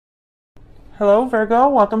Hello Virgo,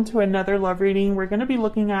 welcome to another love reading. We're going to be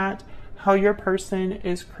looking at how your person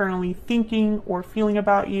is currently thinking or feeling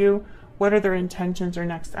about you. What are their intentions or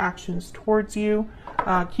next actions towards you?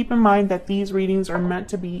 Keep in mind that these readings are meant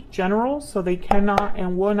to be general, so they cannot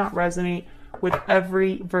and will not resonate with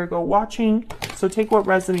every Virgo watching. So take what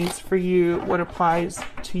resonates for you, what applies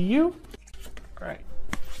to you. All right,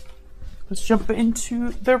 let's jump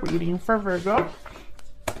into the reading for Virgo.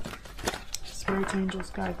 Spirit,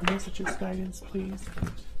 angels, guide, messages, guidance, please,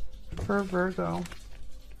 for Virgo.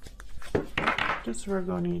 What does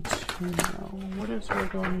Virgo need to know? What does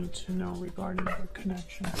Virgo need to know regarding their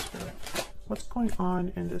connection, Spirit? What's going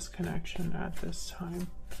on in this connection at this time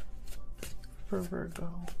for Virgo?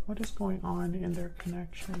 What is going on in their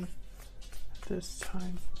connection at this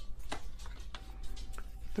time?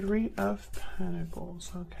 Three of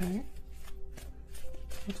Pentacles, okay.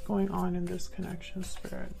 What's going on in this connection,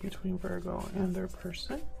 Spirit, between Virgo and their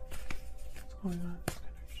person? What's going on in this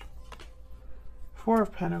connection? Four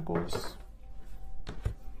of Pentacles.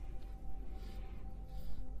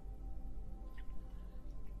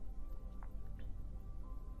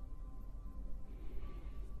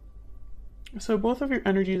 So both of your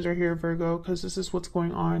energies are here, Virgo, because this is what's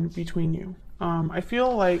going on between you. I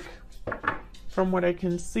feel like, from what I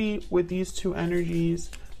can see with these two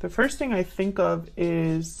energies, the first thing I think of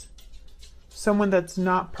is someone that's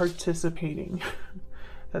not participating.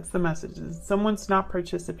 That's the message. Someone's not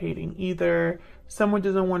participating. Either someone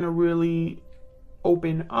doesn't want to really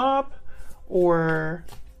open up or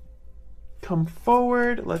come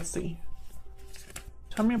forward. Let's see.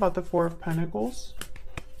 Tell me about the Four of Pentacles.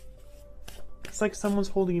 It's like someone's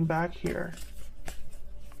holding back here.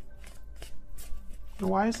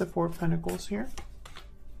 Why is the Four of Pentacles here?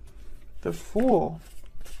 The Fool.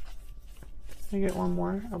 Can I get one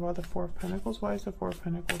more about the Four of Pentacles? Why is the Four of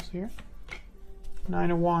Pentacles here? Nine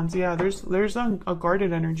of Wands. Yeah, there's a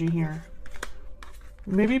guarded energy here.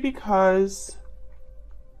 Maybe because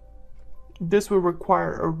this would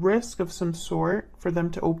require a risk of some sort for them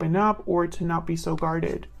to open up or to not be so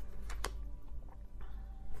guarded.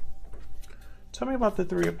 Tell me about the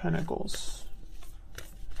Three of Pentacles.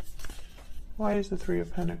 Why is the Three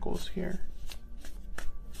of Pentacles here?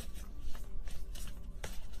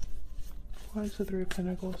 Why is the Three of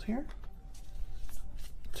Pentacles here?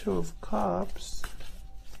 Two of Cups.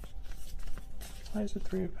 Why is the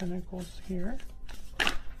Three of Pentacles here?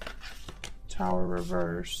 Tower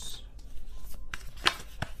reverse.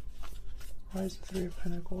 Why is the Three of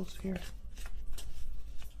Pentacles here?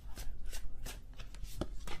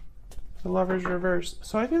 The Lovers reverse.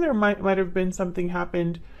 So I think there might have been something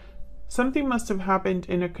happened. Something must have happened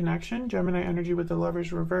in a connection. Gemini energy with the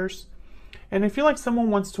Lovers reverse. And I feel like someone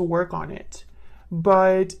wants to work on it,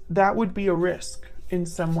 but that would be a risk in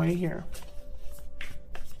some way here.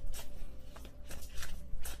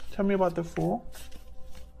 Tell me about the Fool.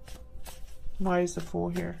 Why is the Fool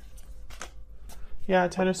here? Yeah,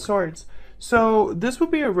 Ten of Swords. So this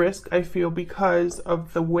would be a risk, I feel, because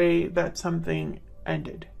of the way that something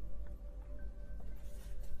ended.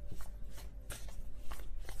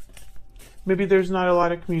 Maybe there's not a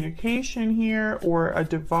lot of communication here, or a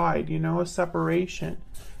divide, you know, a separation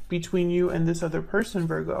between you and this other person,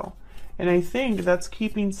 Virgo. And I think that's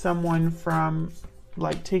keeping someone from,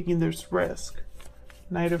 like, taking this risk.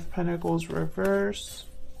 Knight of Pentacles reverse.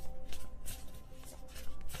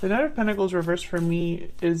 The Knight of Pentacles reverse for me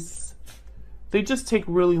is, they just take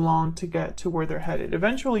really long to get to where they're headed.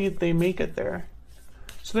 Eventually they make it there.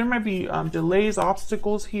 So there might be delays,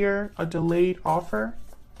 obstacles here, a delayed offer.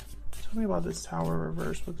 Tell me about this Tower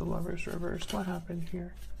reverse with the Lovers reverse. What happened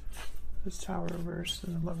here? This Tower reverse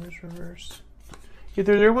and the Lovers reverse.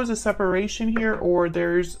 Either there was a separation here, or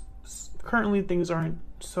there's currently things aren't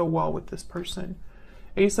so well with this person.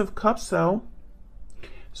 Ace of Cups, though.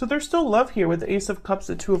 So there's still love here with the Ace of Cups,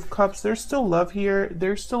 the Two of Cups. There's still love here.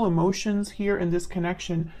 There's still emotions here in this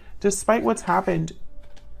connection, despite what's happened.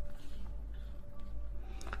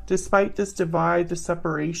 Despite this divide, the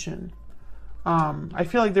separation. I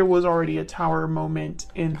feel like there was already a Tower moment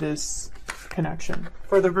in this connection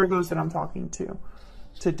for the Virgos that I'm talking to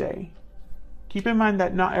today. Keep in mind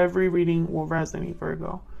that not every reading will resonate,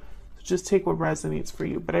 Virgo. So just take what resonates for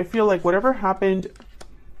you. But I feel like whatever happened,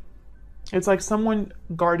 it's like someone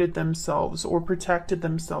guarded themselves or protected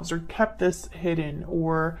themselves or kept this hidden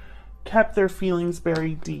or kept their feelings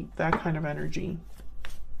buried deep. That kind of energy.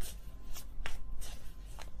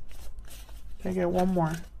 Can I get one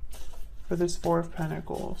more? For this Four of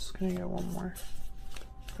Pentacles. Can I get one more?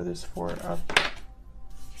 For this Four of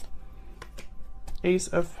Ace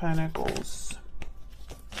of Pentacles.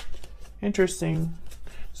 Interesting.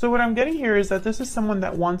 So what I'm getting here is that this is someone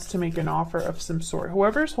that wants to make an offer of some sort.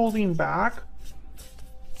 Whoever's holding back,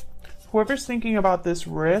 whoever's thinking about this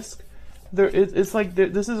risk, it's like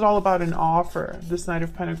this is all about an offer. This Knight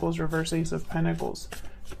of Pentacles, reverse Ace of Pentacles.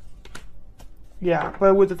 Yeah,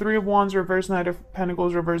 but with the Three of Wands, reverse Knight of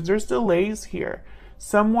Pentacles, reverse, there's delays here.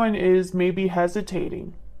 Someone is maybe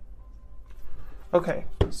hesitating. Okay,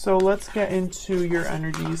 so let's get into your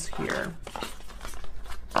energies here.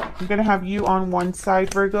 I'm going to have you on one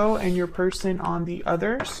side, Virgo, and your person on the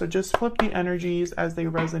other. So just flip the energies as they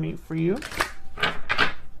resonate for you.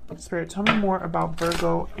 Spirit, tell me more about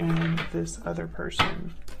Virgo and this other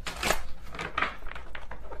person.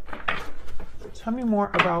 Tell me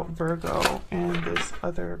more about Virgo and this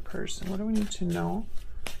other person. What do we need to know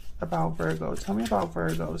about Virgo? Tell me about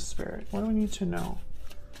Virgo, Spirit. What do we need to know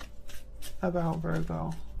about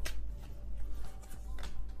Virgo?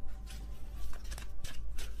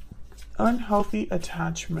 Unhealthy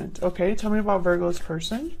attachment. Okay, tell me about Virgo's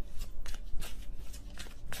person.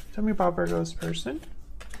 Tell me about Virgo's person.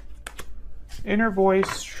 Inner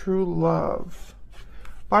voice, true love.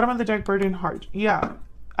 Bottom of the deck, burden heart. Yeah,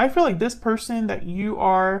 I feel like this person that you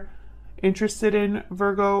are interested in,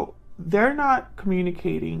 Virgo, they're not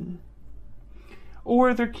communicating.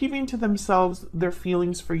 Or they're keeping to themselves their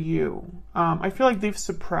feelings for you. I feel like they've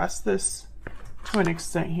suppressed this to an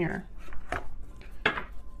extent here.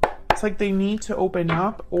 It's like they need to open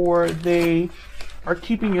up, or they are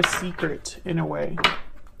keeping a secret in a way.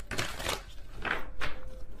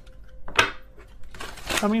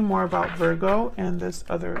 Tell me more about Virgo and this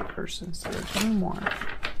other person, sir. Tell me more.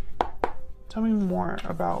 Tell me more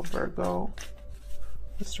about Virgo.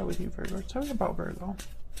 Let's start with you, Virgo. Tell me about Virgo.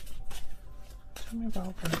 Tell me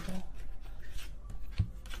about Virgo.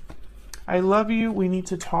 I love you. We need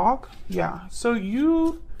to talk. Yeah. So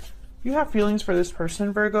you have feelings for this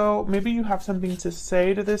person, Virgo. Maybe you have something to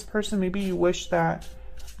say to this person. Maybe you wish that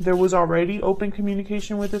there was already open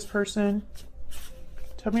communication with this person.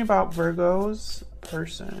 Tell me about Virgo's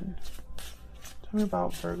person. Tell me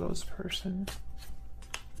about Virgo's person.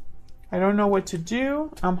 I don't know what to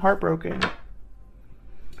do. I'm heartbroken.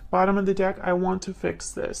 Bottom of the deck, I want to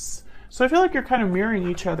fix this. So I feel like you're kind of mirroring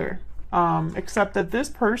each other. Except that this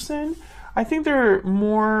person, I think they're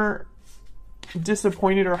more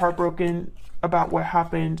disappointed or heartbroken about what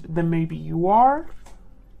happened than maybe you are.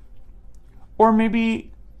 Or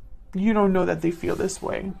maybe you don't know that they feel this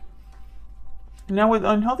way. Now with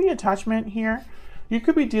unhealthy attachment here, you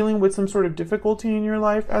could be dealing with some sort of difficulty in your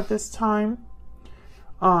life at this time.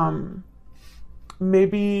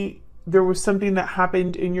 Maybe there was something that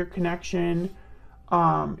happened in your connection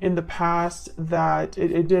in the past that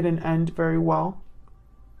it didn't end very well.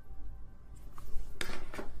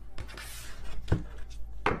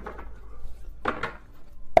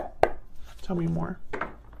 Tell me more.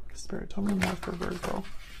 Spirit, tell me more for Virgo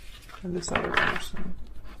and this other person.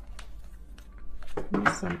 Give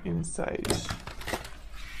me some insight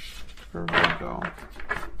for Virgo.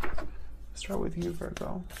 Let's start with you,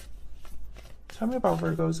 Virgo. Tell me about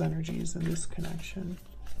Virgo's energies in this connection.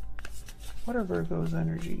 What are Virgo's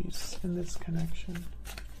energies in this connection?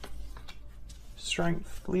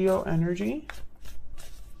 Strength, Leo energy.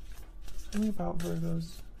 Tell me about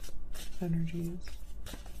Virgo's energies.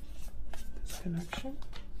 This connection.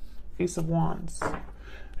 Ace of Wands.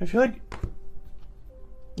 I feel like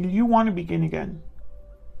you want to begin again.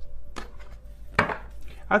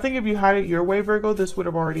 I think if you had it your way, Virgo, this would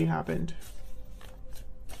have already happened.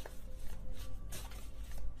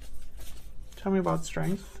 Tell me about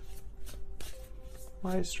strength.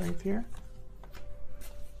 Why is strength here?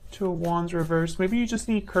 Two of Wands reversed. Maybe you just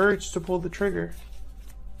need courage to pull the trigger.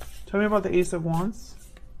 Tell me about the Ace of Wands.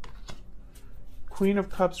 Queen of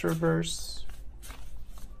Cups reversed.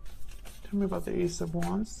 Tell me about the Ace of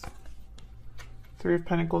Wands. Three of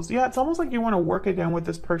Pentacles. Yeah, it's almost like you want to work again with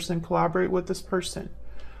this person, collaborate with this person.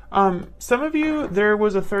 Some of you, there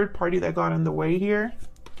was a third party that got in the way here.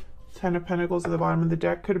 Ten of Pentacles at the bottom of the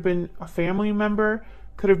deck. Could have been a family member.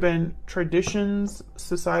 Could have been traditions,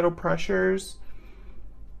 societal pressures.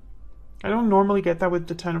 I don't normally get that with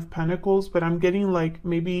the Ten of Pentacles, but I'm getting like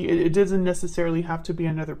maybe it doesn't necessarily have to be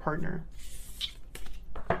another partner.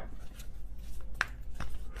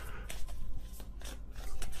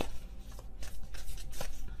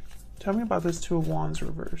 Tell me about this Two of Wands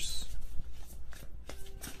reverse.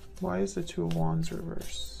 Why is the Two of Wands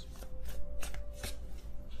reverse?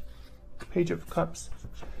 Page of Cups.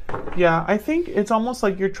 Yeah, I think it's almost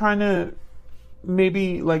like you're trying to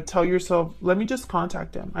maybe like tell yourself, let me just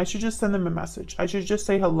contact them. I should just send them a message. I should just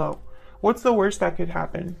say hello. What's the worst that could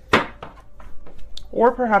happen?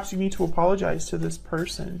 Or perhaps you need to apologize to this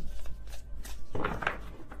person.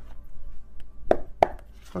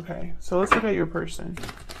 Okay, so let's look at your person.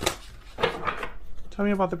 Tell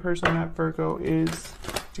me about the person that Virgo is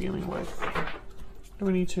dealing with. What do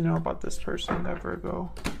we need to know about this person that Virgo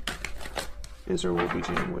is or will be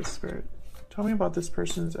dealing with, Spirit? Tell me about this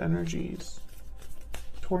person's energies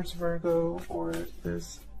towards Virgo or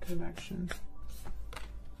this connection.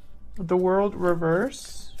 The World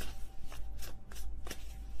reverse.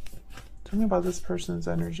 Tell me about this person's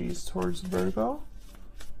energies towards Virgo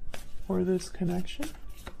or this connection.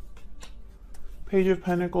 Page of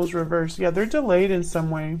Pentacles reverse. Yeah, they're delayed in some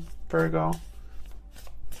way, Virgo.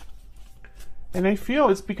 And I feel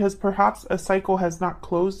it's because perhaps a cycle has not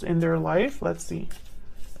closed in their life. Let's see.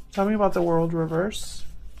 Tell me about the World reverse.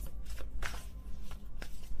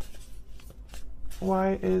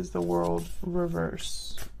 Why is the World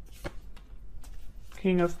reverse?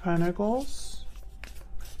 King of Pentacles.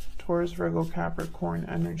 Taurus, Virgo, Capricorn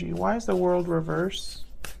energy. Why is the World reverse?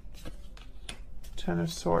 Ten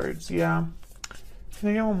of Swords. Yeah. Can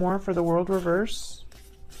I get one more for the World reverse?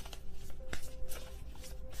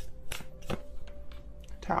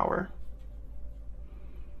 Tower.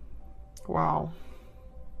 Wow.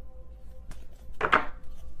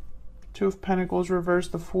 Two of Pentacles reverse,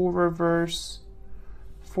 the Fool reverse,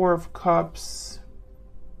 Four of Cups.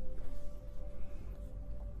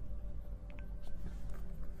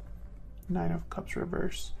 Nine of Cups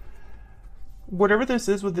reverse. Whatever this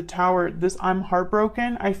is with the Tower, this I'm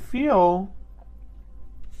heartbroken. I feel...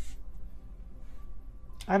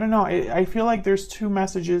 I don't know. I feel like there's two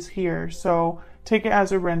messages here. So take it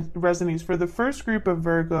as it resonates. For the first group of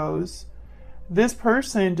Virgos, this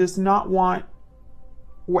person does not want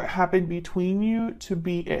what happened between you to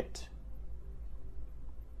be it.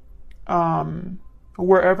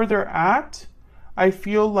 Wherever they're at, I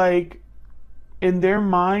feel like in their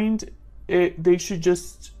mind, they should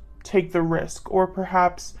just take the risk. Or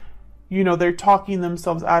perhaps, you know, they're talking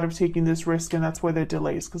themselves out of taking this risk, and that's why the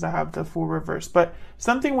delays, because I have the Fool reverse. But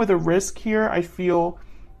something with a risk here, I feel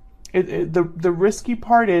the risky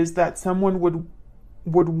part is that someone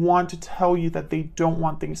would want to tell you that they don't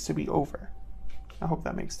want things to be over. I hope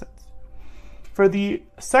that makes sense. For the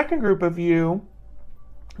second group of you,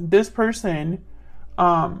 this person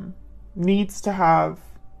needs to have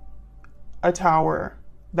a tower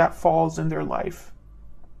that falls in their life.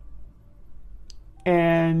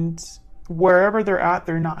 And wherever they're at,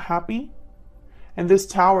 they're not happy. And this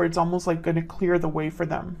tower, it's almost like going to clear the way for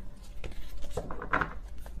them.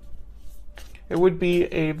 It would be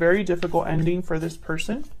a very difficult ending for this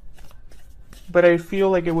person, but I feel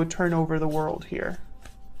like it would turn over the world here.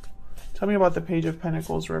 Tell me about the Page of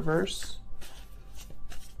Pentacles reverse.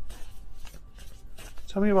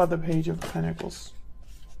 Tell me about the Page of Pentacles.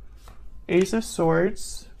 Ace of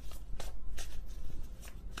Swords.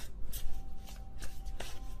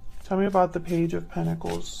 Tell me about the Page of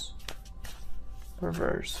Pentacles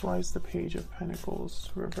reverse. Why is the Page of Pentacles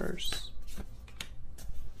reverse?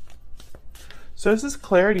 So this is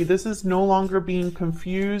clarity. This is no longer being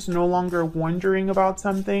confused, no longer wondering about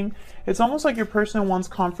something. It's almost like your person wants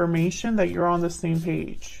confirmation that you're on the same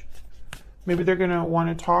page. Maybe they're going to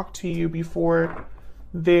want to talk to you before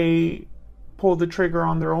they pull the trigger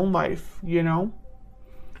on their own life, you know?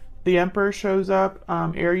 The Emperor shows up,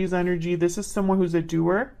 Aries energy. This is someone who's a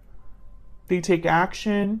doer. They take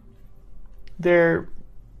action. They're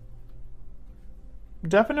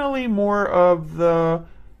definitely more of the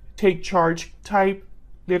take charge type.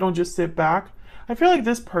 They don't just sit back. I feel like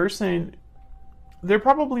this person, they're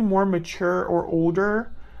probably more mature or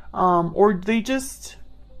older, or they just,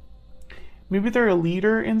 maybe they're a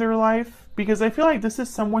leader in their life, because I feel like this is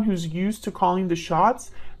someone who's used to calling the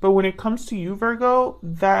shots, but when it comes to you, Virgo,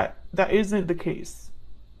 that isn't the case.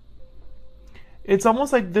 It's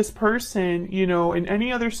almost like this person, you know, in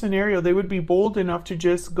any other scenario, they would be bold enough to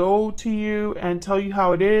just go to you and tell you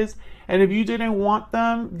how it is. And if you didn't want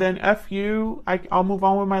them, then F you, I'll move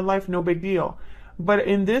on with my life, no big deal. But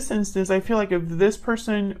in this instance, I feel like if this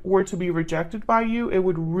person were to be rejected by you, it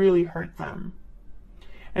would really hurt them.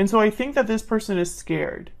 And so I think that this person is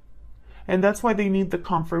scared. And that's why they need the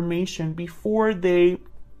confirmation before they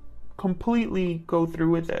completely go through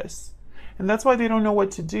with this. And that's why they don't know what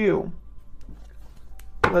to do.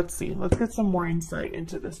 Let's see. Let's get some more insight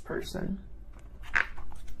into this person.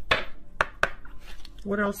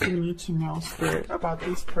 What else do we need to know, Spirit, about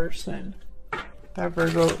this person that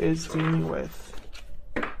Virgo is dealing with?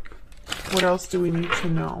 What else do we need to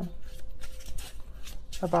know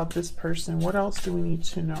about this person? What else do we need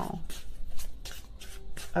to know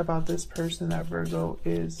about this person that Virgo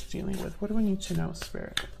is dealing with? What do we need to know,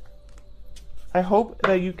 Spirit? I hope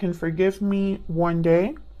that you can forgive me one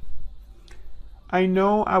day. I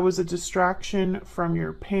know I was a distraction from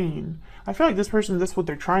your pain. I feel like this person, that's what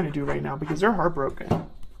they're trying to do right now because they're heartbroken.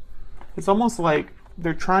 It's almost like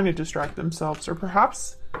they're trying to distract themselves, or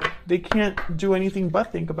perhaps they can't do anything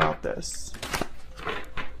but think about this.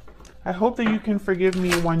 I hope that you can forgive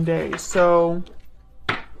me one day. So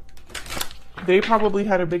they probably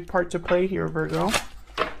had a big part to play here, Virgo.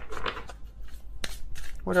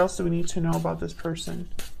 What else do we need to know about this person?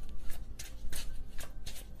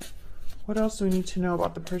 What else do we need to know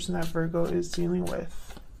about the person that Virgo is dealing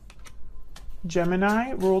with?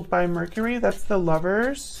 Gemini, ruled by Mercury. That's the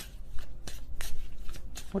Lovers.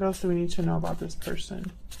 What else do we need to know about this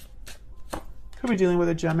person? Could be dealing with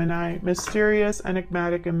a Gemini. Mysterious,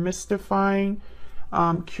 enigmatic, and mystifying.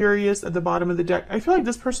 Curious at the bottom of the deck. I feel like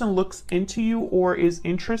this person looks into you or is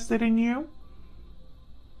interested in you.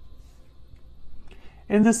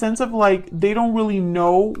 In the sense of like, they don't really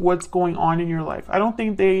know what's going on in your life. I don't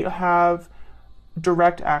think they have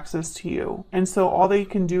direct access to you. And so all they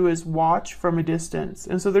can do is watch from a distance.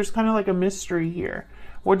 And so there's kind of like a mystery here.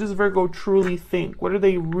 What does Virgo truly think? What are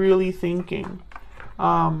they really thinking?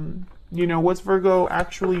 You know, what's Virgo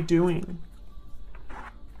actually doing?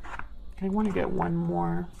 I want to get one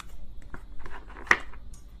more.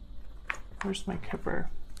 Where's my Kipper?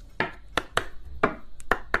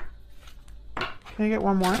 Can I get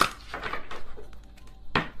one more?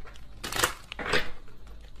 Can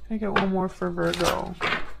I get one more for Virgo?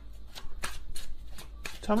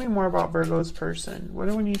 Tell me more about Virgo's person. What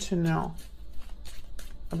do we need to know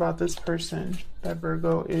about this person that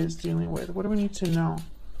Virgo is dealing with? What do we need to know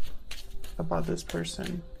about this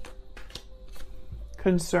person?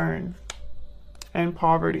 Concern and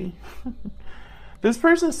poverty. This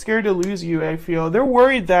person's scared to lose you, I feel. They're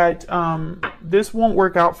worried that this won't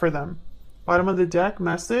work out for them. Bottom of the deck,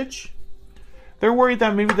 message. They're worried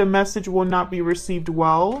that maybe the message will not be received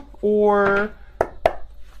well, or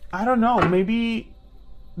I don't know, maybe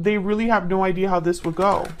they really have no idea how this would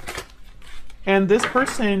go. And this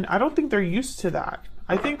person, I don't think they're used to that.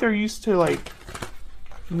 I think they're used to like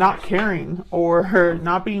not caring or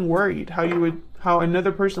not being worried how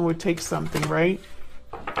another person would take something, right?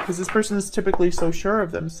 Because this person is typically so sure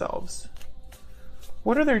of themselves.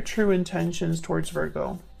 What are their true intentions towards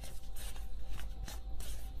Virgo?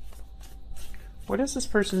 What is this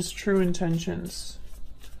person's true intentions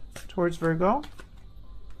towards Virgo?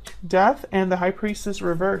 Death and the High Priestess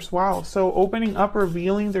reverse. Wow. So opening up,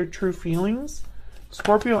 revealing their true feelings.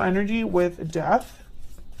 Scorpio energy with death.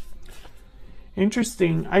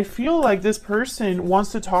 Interesting. I feel like this person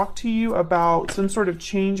wants to talk to you about some sort of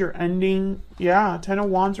change or ending. Yeah, Ten of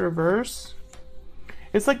Wands reverse.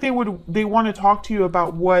 It's like they want to talk to you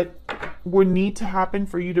about what would need to happen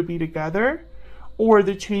for you to be together, or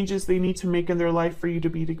the changes they need to make in their life for you to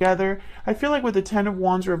be together. I feel like with the Ten of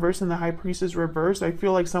Wands reverse and the High Priestess reverse, I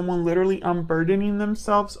feel like someone literally unburdening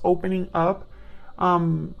themselves, opening up,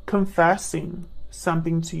 confessing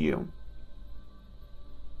something to you.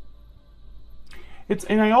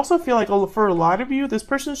 And I also feel like for a lot of you, this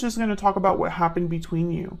person's just going to talk about what happened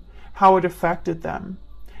between you, how it affected them,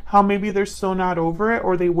 how maybe they're still not over it,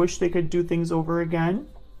 or they wish they could do things over again.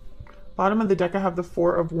 Bottom of the deck, I have the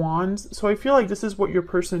Four of Wands. So I feel like this is what your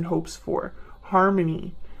person hopes for.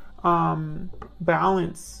 Harmony,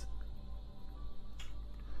 balance,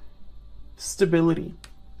 stability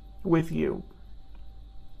with you.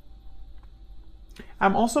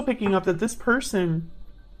 I'm also picking up that this person,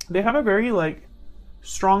 they have a very like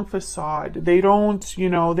strong facade. They don't, you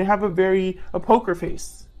know, they have a poker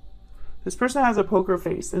face. This person has a poker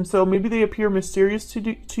face. And so maybe they appear mysterious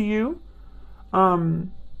to you.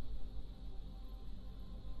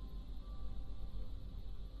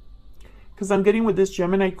 Because I'm getting with this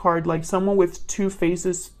Gemini card, like someone with two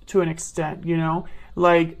faces to an extent, you know?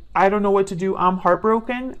 Like, I don't know what to do. I'm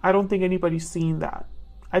heartbroken. I don't think anybody's seeing that.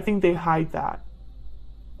 I think they hide that.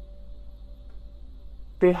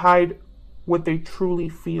 They hide what they truly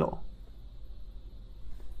feel.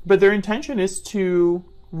 But their intention is to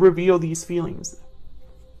reveal these feelings.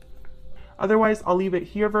 Otherwise, I'll leave it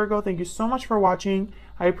here, Virgo. Thank you so much for watching.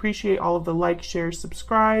 I appreciate all of the likes, shares,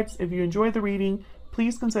 subscribes. If you enjoyed the reading,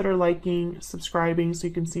 please consider liking, subscribing so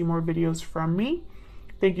you can see more videos from me.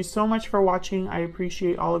 Thank you so much for watching. I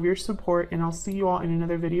appreciate all of your support, and I'll see you all in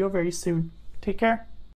another video very soon. Take care.